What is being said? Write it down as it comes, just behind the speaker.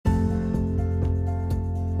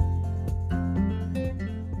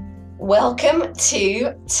Welcome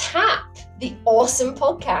to TAP, the awesome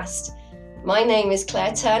podcast. My name is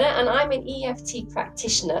Claire Turner and I'm an EFT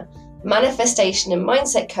practitioner, manifestation and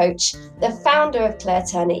mindset coach, the founder of Claire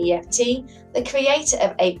Turner EFT, the creator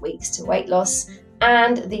of 8 Weeks to Weight Loss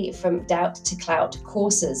and the From Doubt to Clout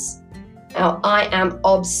courses. Now, I am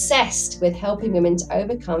obsessed with helping women to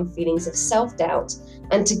overcome feelings of self-doubt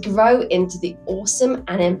and to grow into the awesome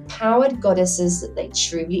and empowered goddesses that they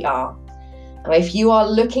truly are. Now, if you are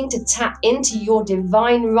looking to tap into your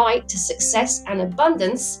divine right to success and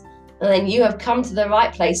abundance, then you have come to the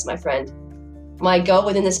right place, my friend. My goal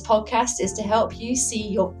within this podcast is to help you see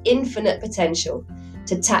your infinite potential,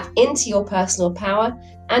 to tap into your personal power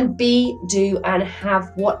and be, do, and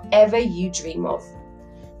have whatever you dream of.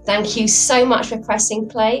 Thank you so much for pressing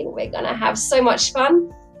play. We're going to have so much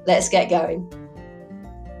fun. Let's get going.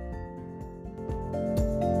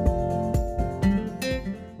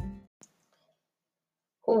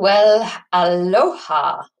 Well,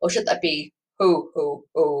 aloha, or should that be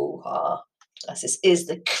ho-ha? This is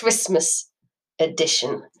the Christmas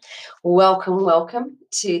edition. Welcome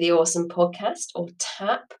to the awesome podcast, or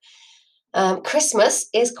TAP. Christmas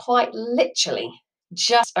is quite literally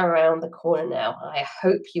just around the corner now. I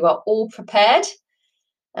hope you are all prepared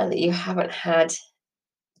and that you haven't had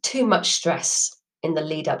too much stress in the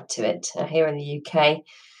lead up to it. Here in the UK,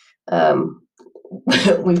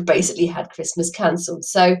 we've basically had Christmas cancelled.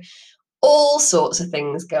 So all sorts of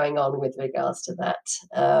things going on with regards to that.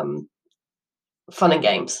 Fun and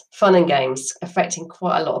games affecting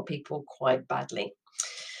quite a lot of people quite badly.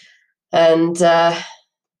 And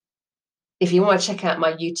if you want to check out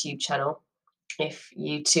my YouTube channel, if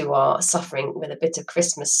you too are suffering with a bit of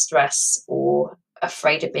Christmas stress or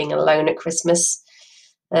afraid of being alone at Christmas,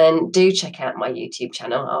 then do check out my YouTube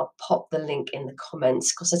channel. I'll pop the link in the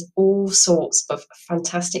comments because there's all sorts of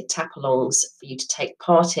fantastic tap-alongs for you to take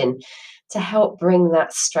part in to help bring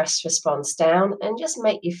that stress response down and just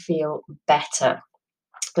make you feel better,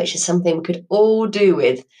 which is something we could all do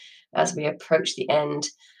with as we approach the end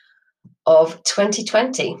of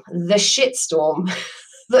 2020, the shitstorm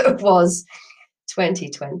that was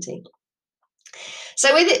 2020.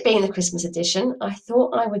 So with it being the Christmas edition, I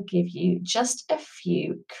thought I would give you just a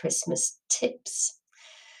few Christmas tips.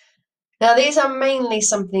 Now, these are mainly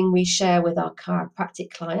something we share with our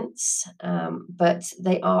chiropractic clients, but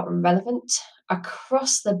they are relevant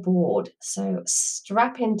across the board. So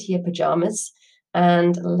strap into your pajamas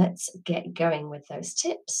and let's get going with those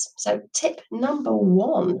tips. So tip number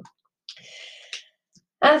 1.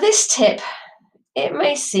 And this tip, it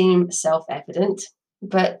may seem self-evident,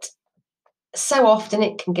 but so often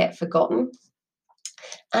it can get forgotten.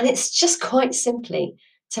 And it's just quite simply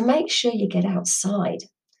to make sure you get outside.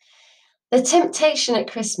 The temptation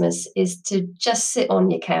at Christmas is to just sit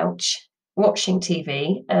on your couch, watching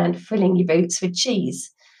TV and filling your boots with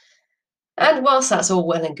cheese. And whilst that's all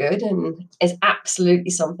well and good and is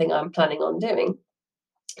absolutely something I'm planning on doing,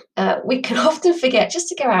 we can often forget just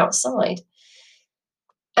to go outside.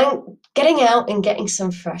 And getting out and getting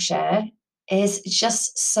some fresh air is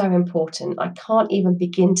just so important. I can't even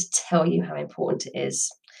begin to tell you how important it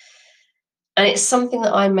is. And it's something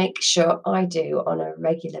that I make sure I do on a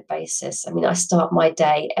regular basis. I mean, I start my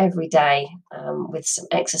day every day with some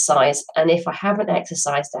exercise. And if I haven't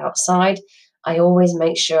exercised outside, I always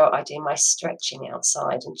make sure I do my stretching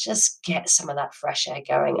outside and just get some of that fresh air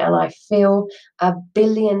going. And I feel a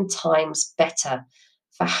billion times better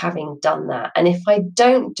for having done that. And if I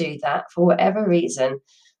don't do that for whatever reason,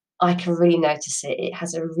 I can really notice it. It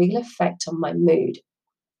has a real effect on my mood.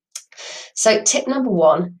 So tip number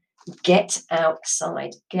 1, get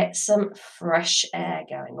outside, get some fresh air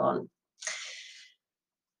going on.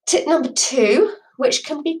 Tip number 2, which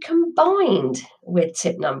can be combined with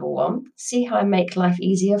tip number 1. See how I make life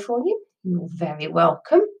easier for you? You're very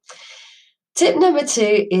welcome. Tip number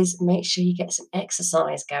 2 is make sure you get some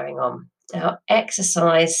exercise going on. Now,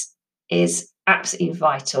 exercise is absolutely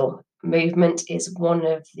vital. Movement is one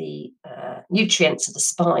of the nutrients of the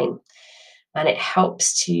spine, and it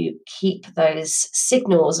helps to keep those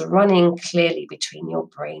signals running clearly between your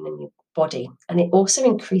brain and your body, and it also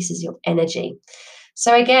increases your energy.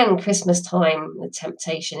 So again, Christmas time, the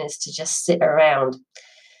temptation is to just sit around.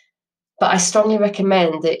 But I strongly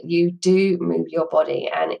recommend that you do move your body.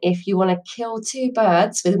 And if you want to kill 2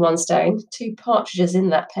 birds with 1 stone, 2 partridges in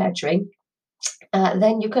that pear tree,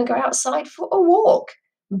 then you can go outside for a walk.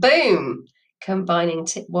 Boom! Combining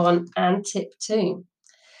tip 1 and tip 2.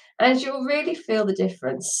 And you'll really feel the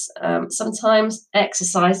difference. Sometimes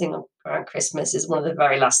exercising around Christmas is one of the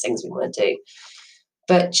very last things we want to do.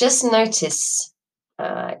 But just notice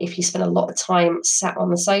if you spend a lot of time sat on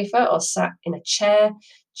the sofa or sat in a chair,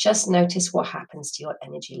 just notice what happens to your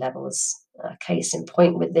energy levels. Case in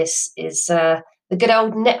point with this is the good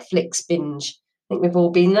old Netflix binge. I think we've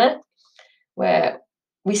all been there, where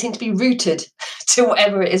we seem to be rooted to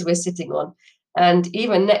whatever it is we're sitting on. And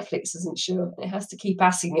even Netflix isn't sure. It has to keep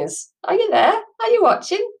asking us, are you there? Are you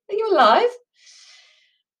watching? Are you alive?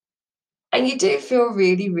 And you do feel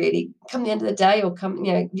really, really, come the end of the day or come,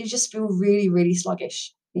 you just feel really, really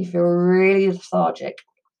sluggish. You feel really lethargic.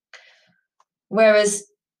 Whereas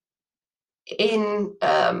in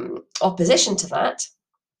opposition to that,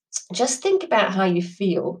 just think about how you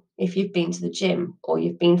feel if you've been to the gym or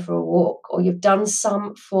you've been for a walk or you've done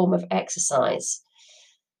some form of exercise,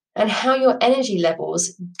 and how your energy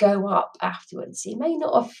levels go up afterwards. You may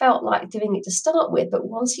not have felt like doing it to start with, but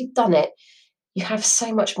once you've done it, you have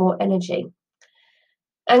so much more energy.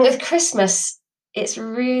 And with Christmas, it's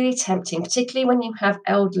really tempting, particularly when you have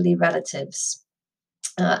elderly relatives,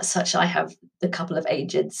 such I have a couple of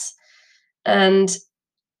ageds. And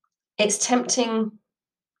it's tempting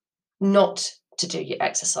not to do your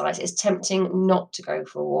exercise. It's tempting not to go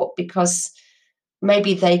for a walk because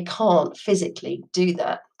maybe they can't physically do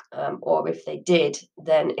that. Or if they did,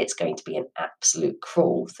 then it's going to be an absolute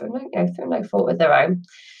crawl through no fault of their own.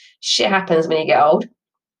 Shit happens when you get old.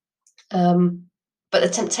 But the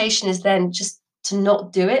temptation is then just to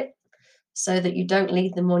not do it so that you don't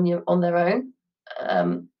leave them on their own.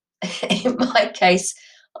 In my case,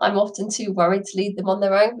 I'm often too worried to leave them on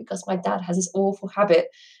their own because my dad has this awful habit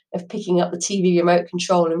of picking up the TV remote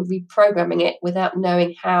control and reprogramming it without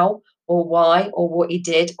knowing how or why or what he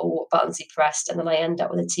did or what buttons he pressed. And then I end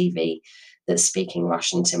up with a TV that's speaking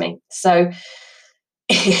Russian to me. So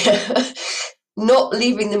not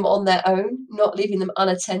leaving them on their own, not leaving them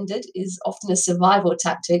unattended is often a survival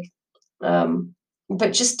tactic.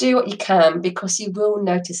 But just do what you can because you will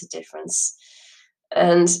notice a difference.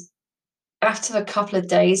 And after a couple of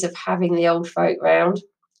days of having the old folk round,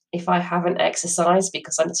 if I haven't exercised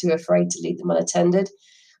because I'm too afraid to leave them unattended,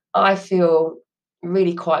 I feel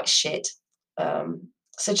really quite shit.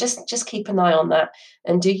 So just keep an eye on that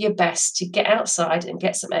and do your best to get outside and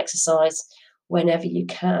get some exercise whenever you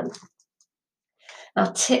can.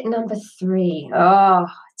 Now, tip number 3.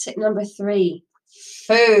 Tip number 3,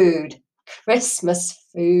 food. Christmas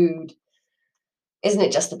food. Isn't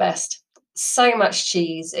it just the best? So much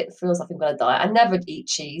cheese, it feels like I'm going to die. I never eat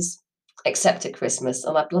cheese except at Christmas,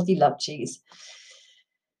 and I bloody love cheese.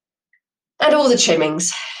 And all the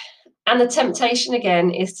trimmings. And the temptation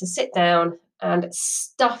again is to sit down and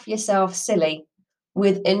stuff yourself silly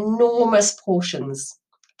with enormous portions.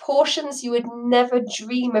 Portions you would never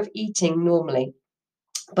dream of eating normally.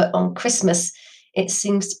 But on Christmas, it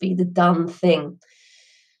seems to be the done thing.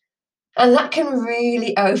 And that can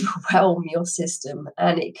really overwhelm your system,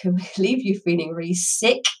 and it can leave you feeling really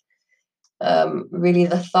sick, really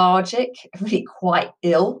lethargic, really quite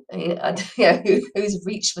ill. Who's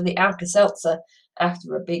reached for the Alka-Seltzer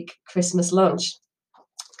after a big Christmas lunch?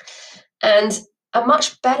 And a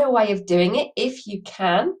much better way of doing it, if you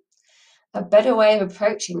can, a better way of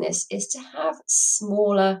approaching this is to have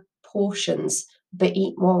smaller portions, but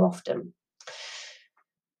eat more often.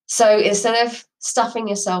 So instead of stuffing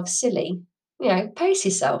yourself silly, pace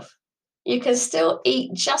yourself. You can still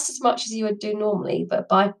eat just as much as you would do normally, but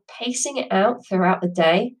by pacing it out throughout the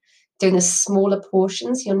day, doing the smaller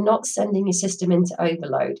portions, you're not sending your system into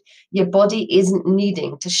overload. Your body isn't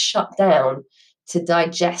needing to shut down to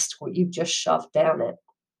digest what you've just shoved down it.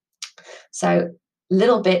 So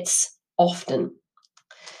little bits often.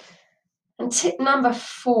 And tip number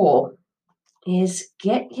 4 is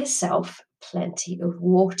get yourself plenty of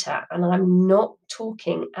water. And I'm not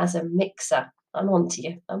talking as a mixer. I'm on to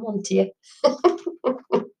you.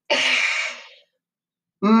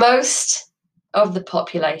 Most of the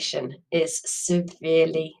population is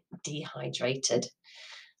severely dehydrated.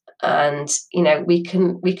 And, we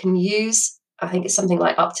can use, I think it's something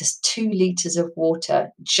like up to 2 liters of water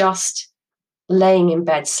just laying in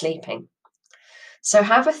bed sleeping. So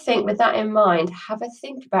have a think, with that in mind, have a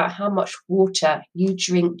think about how much water you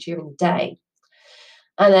drink during the day.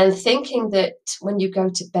 And then thinking that when you go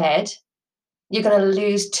to bed, you're going to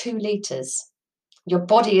lose 2 liters. Your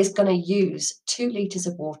body is going to use 2 liters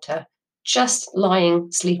of water just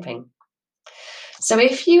lying sleeping. So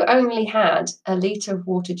if you only had a liter of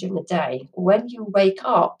water during the day, when you wake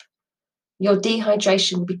up, your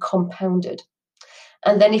dehydration will be compounded.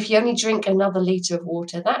 And then if you only drink another liter of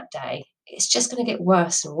water that day, it's just going to get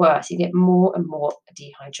worse and worse. You get more and more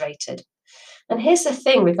dehydrated. And here's the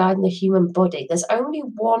thing regarding the human body. There's only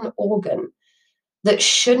one organ that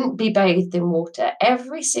shouldn't be bathed in water.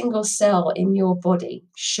 Every single cell in your body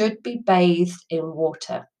should be bathed in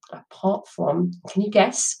water. apart from, can you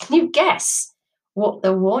guess? Can you guess what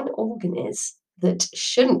the one organ is that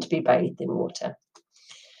shouldn't be bathed in water?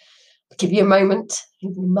 I'll give you a moment.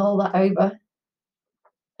 You can mull that over.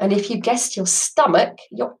 And if you guessed your stomach,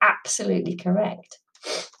 you're absolutely correct.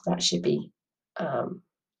 That should be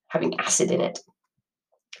having acid in it.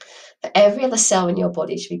 But every other cell in your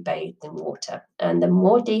body should be bathed in water. And the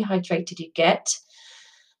more dehydrated you get,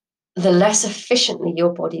 the less efficiently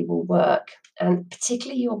your body will work. And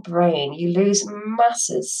particularly your brain, you lose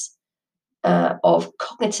masses of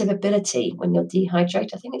cognitive ability when you're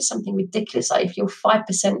dehydrated. I think it's something ridiculous. Like if you're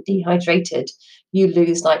 5% dehydrated, you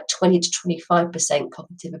lose like 20 to 25%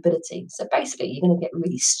 cognitive ability. So basically, you're going to get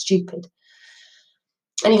really stupid.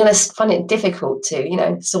 And you're going to find it difficult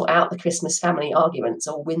to, sort out the Christmas family arguments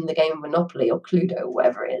or win the game of Monopoly or Cluedo or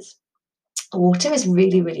whatever it is. Water is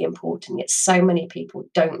really, really important, yet so many people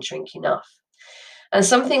don't drink enough. And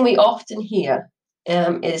something we often hear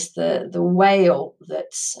is the wail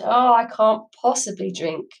that's, oh, I can't possibly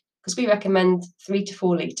drink, because we recommend 3 to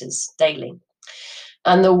 4 litres daily.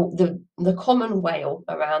 And the common wail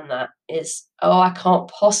around that is, oh, I can't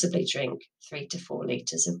possibly drink 3 to 4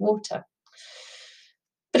 litres of water.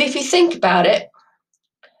 But if you think about it,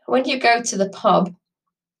 when you go to the pub,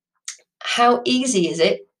 how easy is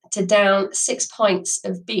it to down 6 pints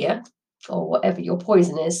of beer or whatever your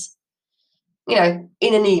poison is, in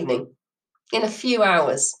an evening, in a few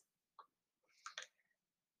hours?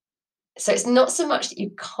 So it's not so much that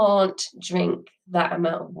you can't drink that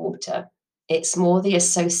amount of water. It's more the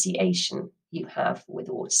association you have with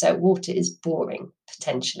water. So water is boring,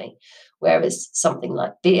 potentially, whereas something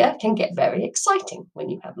like beer can get very exciting when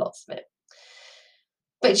you have lots of it.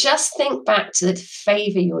 But just think back to the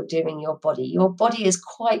favour you're doing your body. Your body is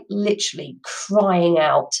quite literally crying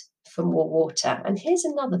out for more water. And here's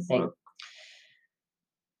another thing.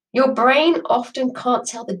 Your brain often can't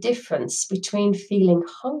tell the difference between feeling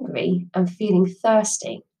hungry and feeling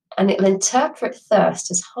thirsty, and it'll interpret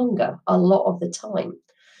thirst as hunger a lot of the time.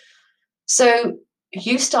 So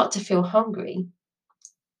you start to feel hungry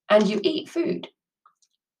and you eat food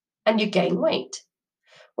and you gain weight.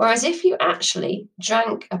 Whereas if you actually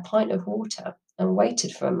drank a pint of water and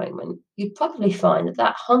waited for a moment, you'd probably find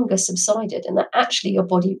that hunger subsided and that actually your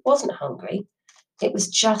body wasn't hungry, it was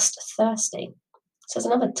just thirsty. So there's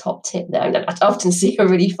another top tip there. And I often see a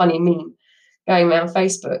really funny meme going around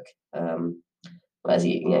Facebook. Whereas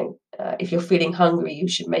if you're feeling hungry, you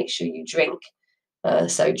should make sure you drink.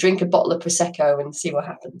 So drink a bottle of Prosecco and see what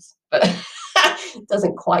happens. But it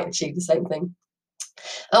doesn't quite achieve the same thing.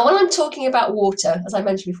 And when I'm talking about water, as I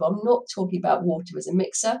mentioned before, I'm not talking about water as a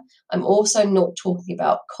mixer. I'm also not talking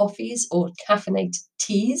about coffees or caffeinated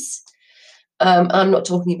teas. I'm not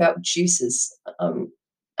talking about juices.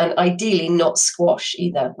 And ideally not squash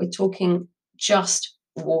either. We're talking just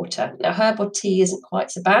water. Now, herbal tea isn't quite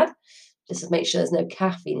so bad, just to make sure there's no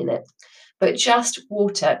caffeine in it. But just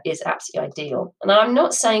water is absolutely ideal. And I'm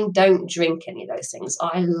not saying don't drink any of those things.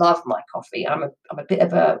 I love my coffee. I'm a bit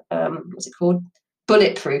of a, what's it called?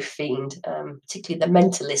 Bulletproof fiend, particularly the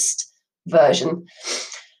Mentalist version.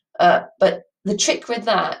 But the trick with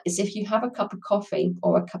that is if you have a cup of coffee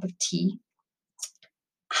or a cup of tea,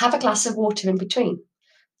 have a glass of water in between.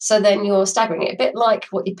 So then you're staggering it, a bit like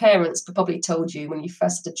what your parents probably told you when you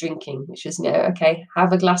first started drinking, which was, okay,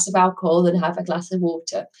 have a glass of alcohol and have a glass of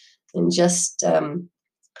water, and just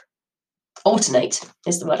alternate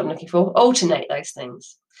is the word I'm looking for. Alternate those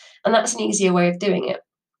things. And that's an easier way of doing it.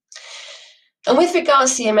 And with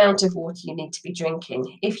regards to the amount of water you need to be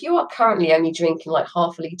drinking, if you are currently only drinking like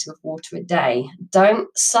half a litre of water a day, don't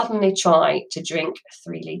suddenly try to drink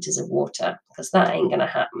 3 litres of water, because that ain't going to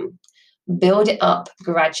happen. Build it up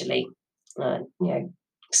gradually.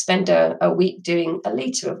 Spend a week doing a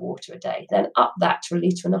litre of water a day, then up that to 1.5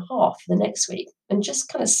 litres for the next week, and just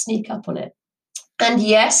kind of sneak up on it. And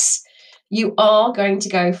yes, you are going to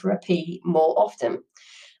go for a pee more often.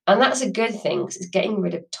 And that's a good thing, because it's getting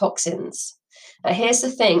rid of toxins. Here's the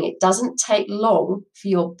thing, it doesn't take long for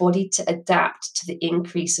your body to adapt to the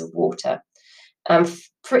increase of water. And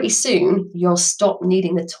pretty soon, you'll stop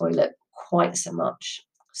needing the toilet quite so much.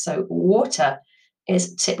 So water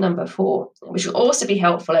is tip number 4, which will also be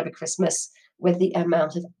helpful over Christmas with the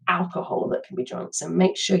amount of alcohol that can be drunk. So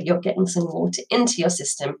make sure you're getting some water into your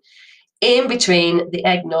system in between the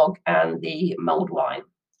eggnog and the mulled wine.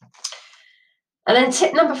 And then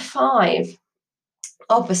tip number 5,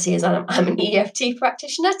 obviously, as I'm an EFT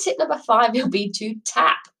practitioner, tip number 5 will be to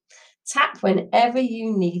tap. Tap whenever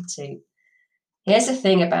you need to. Here's the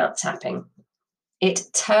thing about tapping. It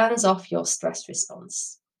turns off your stress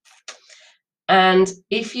response. And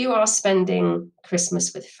if you are spending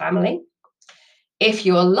Christmas with family, If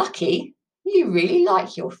you're lucky, you really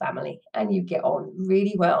like your family and you get on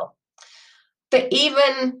really well. But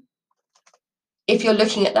even if you're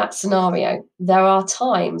looking at that scenario, there are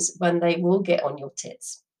times when they will get on your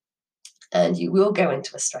tits and you will go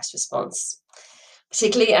into a stress response,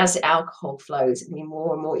 particularly as alcohol flows. It'll be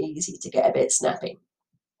more and more easy to get a bit snappy,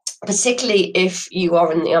 particularly if you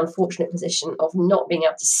are in the unfortunate position of not being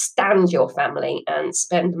able to stand your family and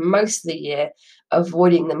spend most of the year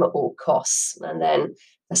avoiding them at all costs. And then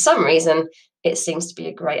for some reason, it seems to be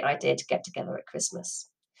a great idea to get together at Christmas.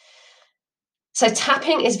 So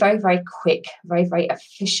tapping is very, very quick, very, very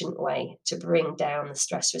efficient way to bring down the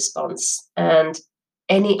stress response and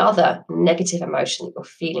any other negative emotion that you're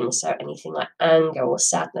feeling. So anything like anger or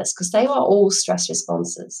sadness, because they are all stress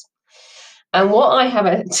responses. And what I have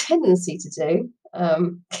a tendency to do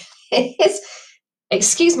is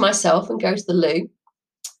excuse myself and go to the loo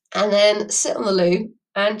and then sit on the loo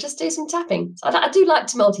and just do some tapping. I do like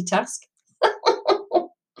to multitask.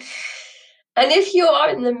 And if you are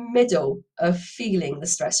in the middle of feeling the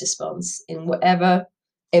stress response in whatever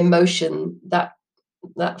emotion that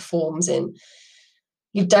forms in,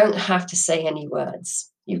 you don't have to say any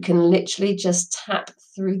words. You can literally just tap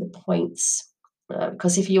through the points.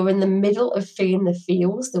 Because if you're in the middle of feeling the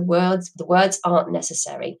feels, the words aren't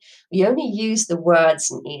necessary. We only use the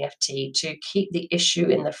words in EFT to keep the issue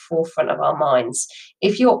in the forefront of our minds.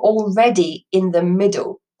 If you're already in the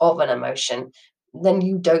middle of an emotion, then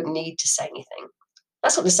you don't need to say anything.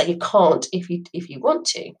 That's not to say you can't if you want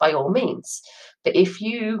to, by all means. But if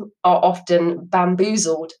you are often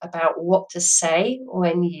bamboozled about what to say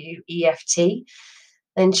when you EFT,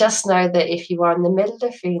 then just know that if you are in the middle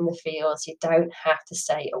of feeling the feels, you don't have to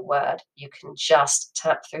say a word. You can just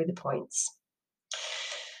tap through the points.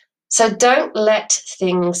 So don't let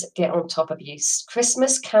things get on top of you.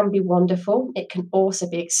 Christmas can be wonderful. It can also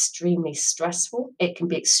be extremely stressful. It can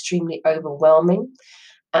be extremely overwhelming.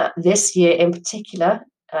 This year in particular,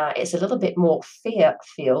 it's a little bit more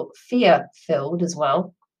fear-filled as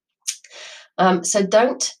well. So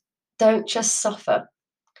don't just suffer.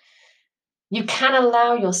 You can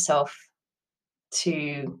allow yourself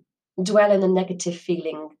to dwell in a negative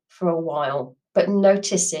feeling for a while, but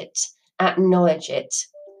notice it, acknowledge it,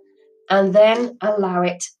 and then allow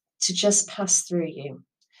it to just pass through you.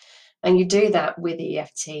 And you do that with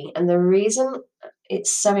EFT. And the reason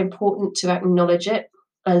it's so important to acknowledge it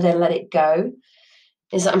and then let it go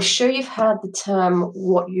is that I'm sure you've heard the term,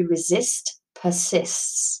 what you resist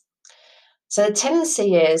persists. So the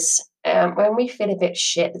tendency is, when we feel a bit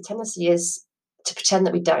shit, the tendency is to pretend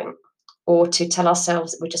that we don't, or to tell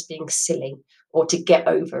ourselves that we're just being silly, or to get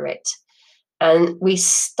over it. And we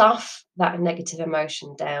stuff that negative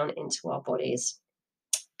emotion down into our bodies,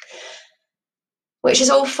 which is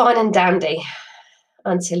all fine and dandy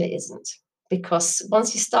until it isn't. Because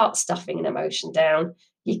once you start stuffing an emotion down,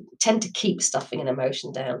 you tend to keep stuffing an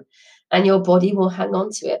emotion down, and your body will hang on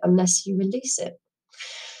to it unless you release it.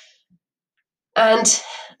 And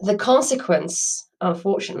the consequence,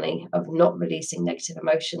 unfortunately, of not releasing negative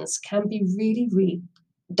emotions can be really, really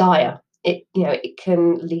dire. It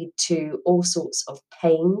can lead to all sorts of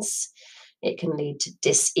pains. It can lead to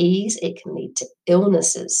dis-ease. It can lead to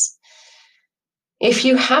illnesses. If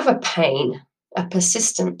you have a pain, a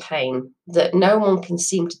persistent pain that no one can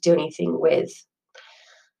seem to do anything with,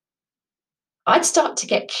 I'd start to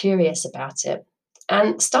get curious about it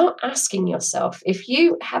and start asking yourself, if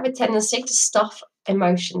you have a tendency to stuff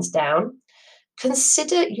emotions down,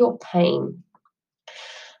 consider your pain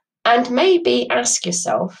and maybe ask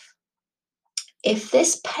yourself, if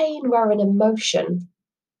this pain were an emotion,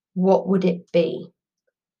 what would it be?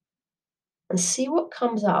 And see what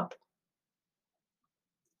comes up.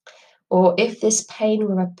 Or if this pain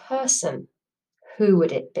were a person, who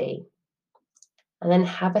would it be? And then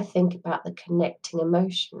have a think about the connecting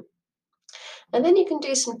emotion. And then you can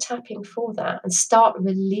do some tapping for that and start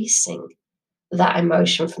releasing that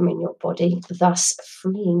emotion from in your body, thus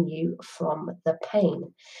freeing you from the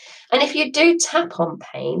pain. And if you do tap on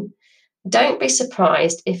pain, don't be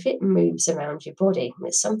surprised if it moves around your body.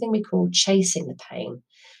 It's something we call chasing the pain.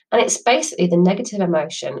 And it's basically the negative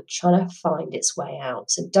emotion trying to find its way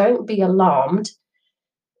out. So don't be alarmed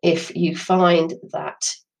if you find that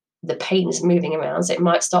the pain is moving around. So it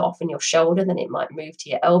might start off in your shoulder, then it might move to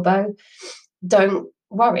your elbow. Don't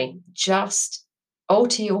worry, just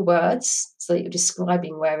alter your words so that you're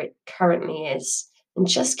describing where it currently is, and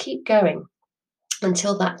just keep going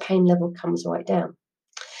until that pain level comes right down.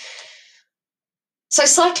 So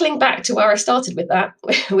cycling back to where I started with that,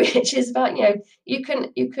 which is about, you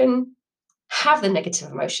can have the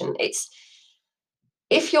negative emotion.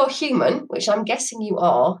 if you're human, which I'm guessing you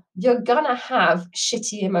are, you're going to have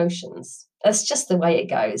shitty emotions. That's just the way it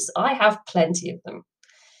goes. I have plenty of them.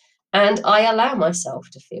 And I allow myself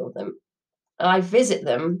to feel them. I visit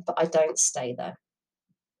them, but I don't stay there.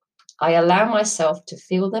 I allow myself to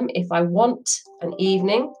feel them. If I want an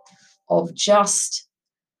evening of just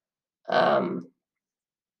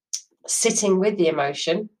sitting with the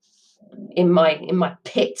emotion in my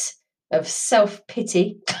pit of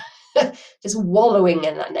self-pity, just wallowing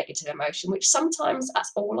in that negative emotion, which sometimes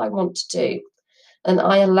that's all I want to do. And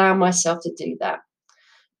I allow myself to do that.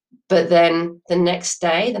 But then the next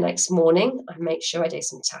day, the next morning, I make sure I do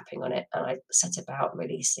some tapping on it and I set about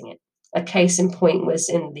releasing it. A case in point was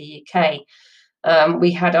in the UK.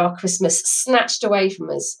 We had our Christmas snatched away from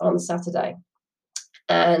us on Saturday.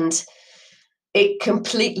 And it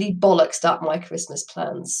completely bollocksed up my Christmas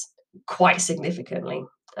plans quite significantly,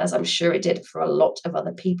 as I'm sure it did for a lot of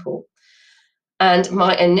other people. And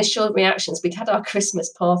my initial reactions, we'd had our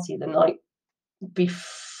Christmas party the night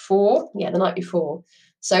before.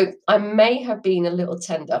 So I may have been a little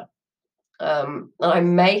tender. I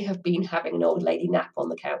may have been having an old lady nap on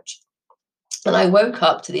the couch. And I woke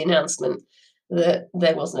up to the announcement that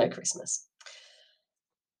there was no Christmas.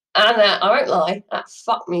 And I won't lie, that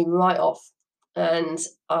fucked me right off. And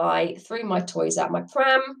I threw my toys out my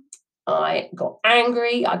pram. I got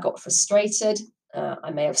angry. I got frustrated.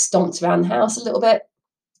 I may have stomped around the house a little bit.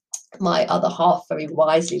 My other half very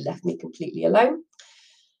wisely left me completely alone.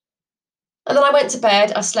 And then I went to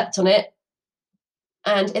bed. I slept on it.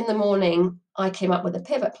 And in the morning, I came up with a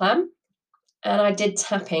pivot plan. And I did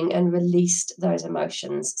tapping and released those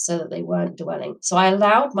emotions so that they weren't dwelling. So I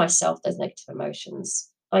allowed myself those negative emotions.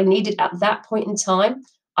 I needed, at that point in time,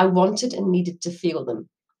 I wanted and needed to feel them.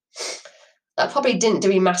 That probably didn't do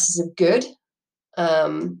me masses of good.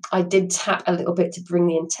 I did tap a little bit to bring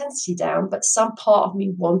the intensity down, but some part of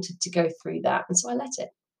me wanted to go through that. And so I let it.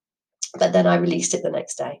 But then I released it the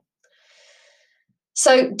next day.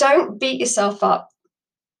 So don't beat yourself up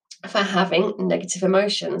for having negative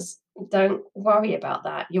emotions. Don't worry about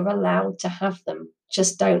that. You're allowed to have them.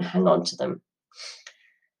 Just don't hang on to them.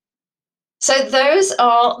 So those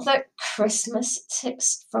are the Christmas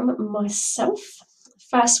tips from myself.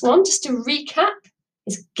 First one, just to recap,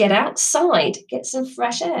 is get outside, get some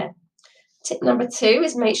fresh air. Tip number 2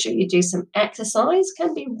 is make sure you do some exercise.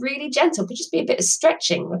 Can be really gentle, could just be a bit of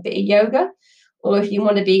stretching, a bit of yoga. Or if you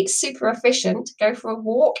want to be super efficient, go for a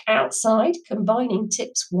walk outside, combining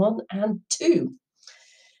tips 1 and 2.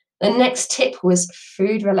 The next tip was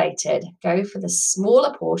food related. Go for the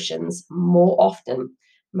smaller portions more often.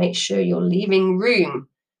 Make sure you're leaving room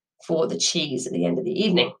for the cheese at the end of the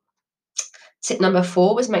evening. Tip number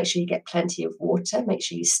 4 was make sure you get plenty of water. Make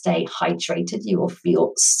sure you stay hydrated. You will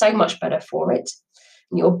feel so much better for it.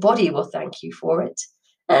 And your body will thank you for it.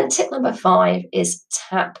 And tip number 5 is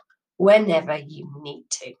tap whenever you need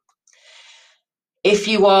to. If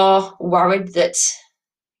you are worried that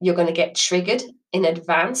you're going to get triggered in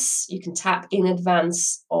advance, you can tap in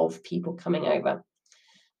advance of people coming over.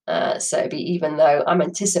 So even though I'm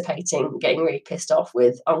anticipating getting really pissed off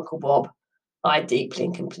with Uncle Bob, I deeply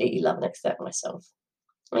and completely love and accept myself.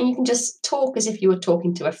 And you can just talk as if you were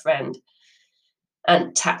talking to a friend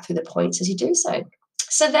and tap through the points as you do so.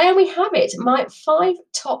 So there we have it, my 5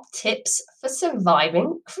 top tips for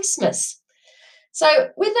surviving Christmas. So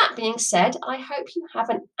with that being said, I hope you have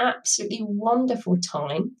an absolutely wonderful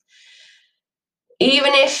time.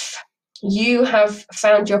 Even if you have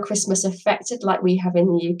found your Christmas affected like we have in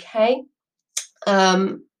the UK,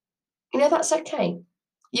 that's okay.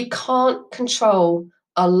 You can't control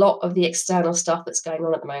a lot of the external stuff that's going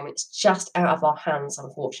on at the moment. It's just out of our hands,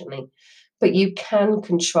 unfortunately. But you can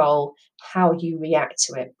control how you react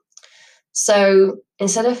to it. So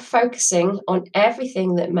instead of focusing on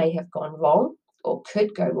everything that may have gone wrong or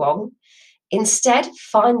could go wrong, instead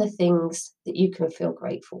find the things that you can feel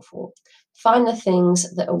grateful for. Find the things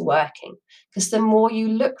that are working. Because the more you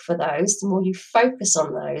look for those, the more you focus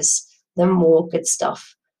on those, the more good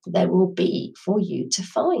stuff there will be for you to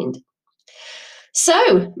find.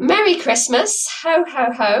 So, Merry Christmas, ho,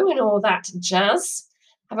 ho, ho, and all that jazz.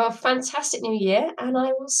 Have a fantastic new year, and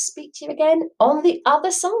I will speak to you again on the other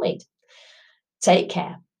side. Take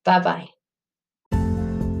care. Bye-bye.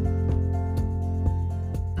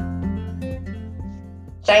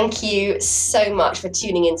 Thank you so much for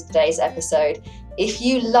tuning into today's episode. If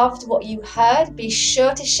you loved what you heard, be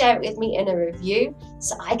sure to share it with me in a review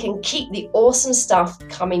so I can keep the awesome stuff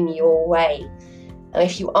coming your way. And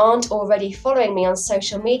if you aren't already following me on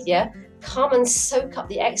social media, come and soak up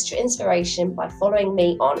the extra inspiration by following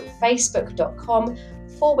me on facebook.com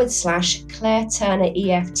Claire Turner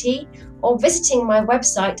EFT, or visiting my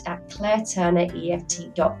website at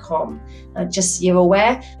claireturnereft.com. Just so you're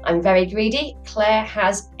aware, I'm very greedy. Claire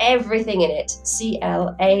has everything in it,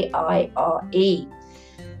 CLAIRE.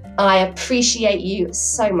 I appreciate you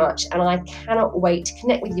so much, and I cannot wait to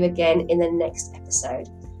connect with you again in the next episode.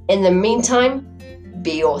 In the meantime,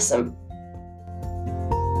 be awesome.